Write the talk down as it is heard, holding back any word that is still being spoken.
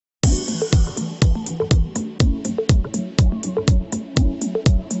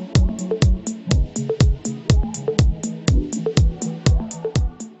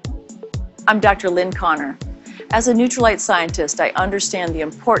I'm Dr. Lynn Connor. As a Nutrilite scientist, I understand the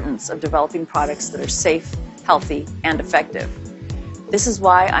importance of developing products that are safe, healthy, and effective. This is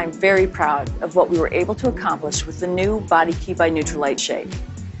why I'm very proud of what we were able to accomplish with the new Body Key by Nutrilite shake.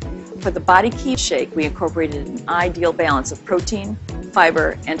 For the Body Key shake, we incorporated an ideal balance of protein,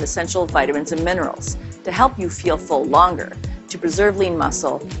 fiber, and essential vitamins and minerals to help you feel full longer, to preserve lean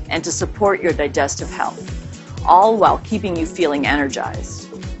muscle, and to support your digestive health, all while keeping you feeling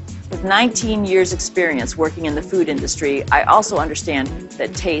energized. With 19 years experience working in the food industry, I also understand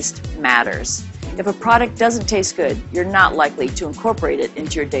that taste matters. If a product doesn't taste good, you're not likely to incorporate it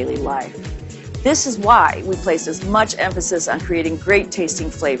into your daily life. This is why we placed as much emphasis on creating great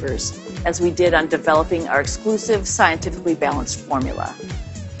tasting flavors as we did on developing our exclusive scientifically balanced formula.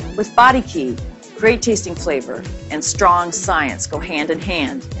 With Body Key, great tasting flavor and strong science go hand in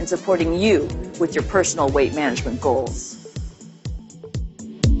hand in supporting you with your personal weight management goals.